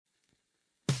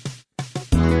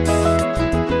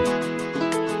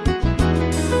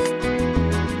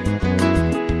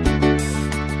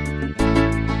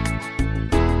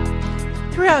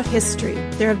Throughout history,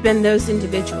 there have been those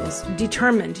individuals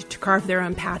determined to carve their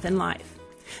own path in life.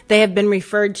 They have been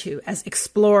referred to as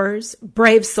explorers,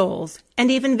 brave souls,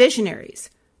 and even visionaries.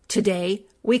 Today,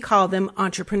 we call them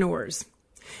entrepreneurs.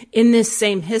 In this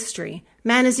same history,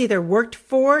 man has either worked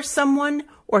for someone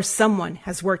or someone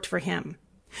has worked for him.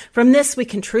 From this, we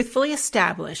can truthfully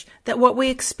establish that what we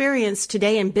experience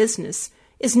today in business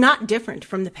is not different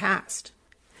from the past.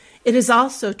 It is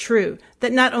also true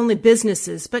that not only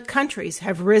businesses but countries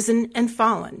have risen and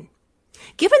fallen.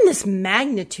 Given this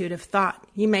magnitude of thought,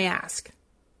 you may ask,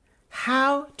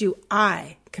 how do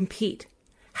I compete?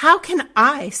 How can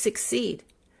I succeed?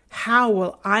 How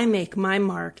will I make my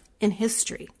mark in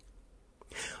history?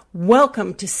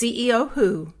 Welcome to CEO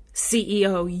Who,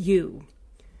 CEO You.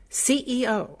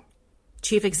 CEO,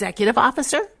 Chief Executive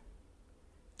Officer,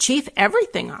 Chief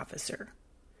Everything Officer,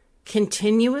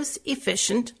 Continuous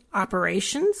Efficient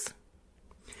Operations?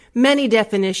 Many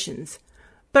definitions,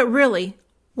 but really,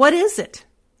 what is it?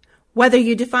 Whether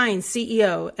you define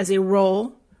CEO as a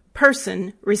role,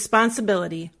 person,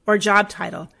 responsibility, or job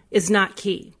title is not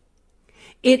key.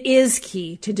 It is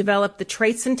key to develop the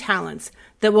traits and talents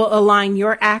that will align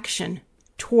your action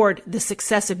toward the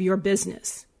success of your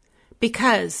business.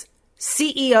 Because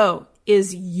CEO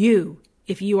is you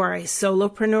if you are a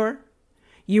solopreneur,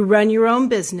 you run your own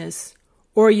business,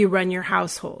 or you run your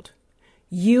household.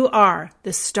 You are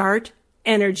the start,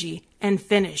 energy, and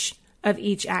finish of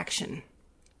each action.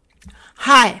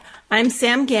 Hi, I'm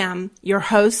Sam Gam, your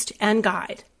host and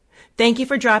guide. Thank you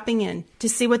for dropping in to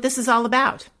see what this is all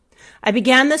about. I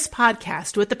began this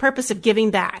podcast with the purpose of giving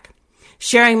back,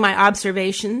 sharing my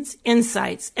observations,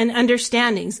 insights, and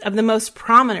understandings of the most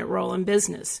prominent role in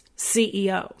business,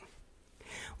 CEO.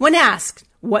 When asked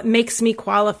what makes me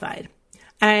qualified,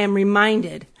 I am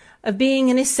reminded of being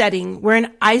in a setting where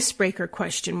an icebreaker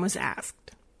question was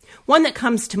asked. One that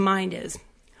comes to mind is,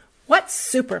 what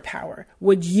superpower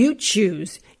would you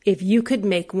choose if you could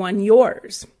make one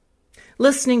yours?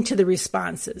 Listening to the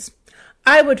responses,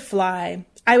 I would fly.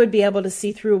 I would be able to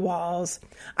see through walls.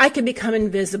 I could become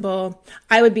invisible.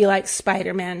 I would be like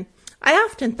Spider-Man. I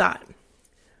often thought,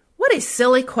 what a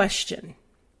silly question.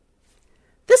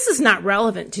 This is not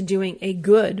relevant to doing a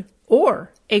good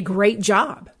or a great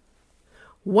job.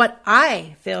 What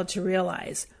I failed to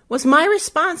realize was my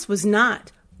response was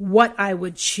not what I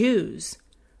would choose,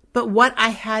 but what I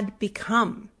had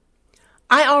become.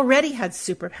 I already had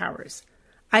superpowers.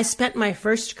 I spent my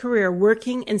first career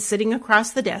working and sitting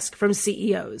across the desk from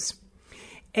CEOs.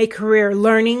 A career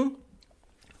learning,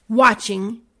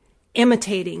 watching,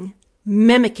 imitating,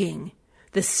 mimicking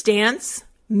the stance,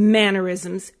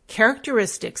 mannerisms,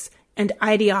 characteristics, and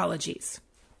ideologies,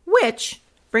 which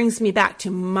brings me back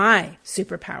to my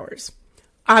superpowers: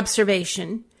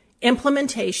 observation,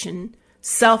 implementation,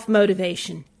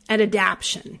 self-motivation, and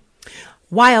adaptation.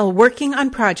 While working on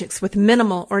projects with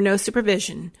minimal or no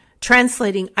supervision,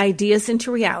 translating ideas into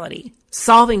reality,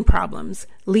 solving problems,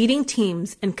 leading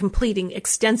teams, and completing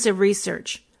extensive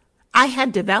research, I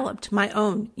had developed my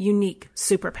own unique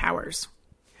superpowers.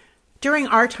 During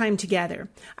our time together,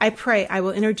 I pray I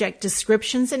will interject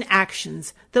descriptions and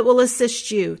actions that will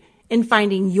assist you in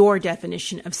finding your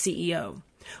definition of CEO.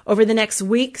 Over the next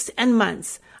weeks and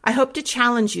months, I hope to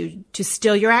challenge you to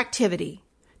still your activity,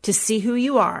 to see who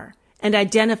you are, and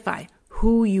identify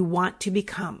who you want to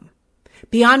become.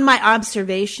 Beyond my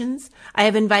observations, I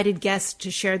have invited guests to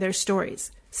share their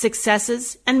stories,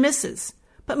 successes and misses,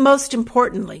 but most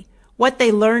importantly, what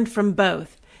they learned from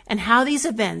both and how these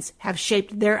events have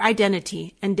shaped their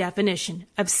identity and definition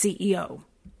of CEO.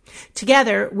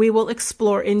 Together, we will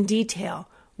explore in detail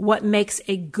what makes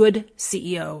a good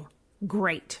CEO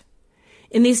great.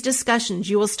 In these discussions,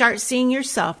 you will start seeing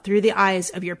yourself through the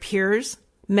eyes of your peers,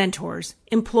 mentors,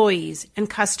 employees, and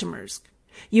customers.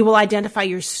 You will identify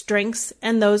your strengths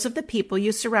and those of the people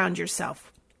you surround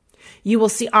yourself. You will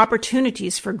see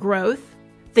opportunities for growth,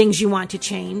 things you want to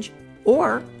change,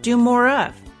 or do more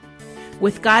of.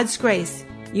 With God's grace,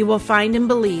 you will find and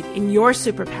believe in your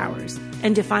superpowers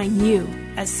and define you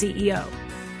as CEO.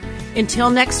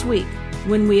 Until next week,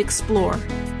 when we explore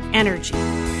energy.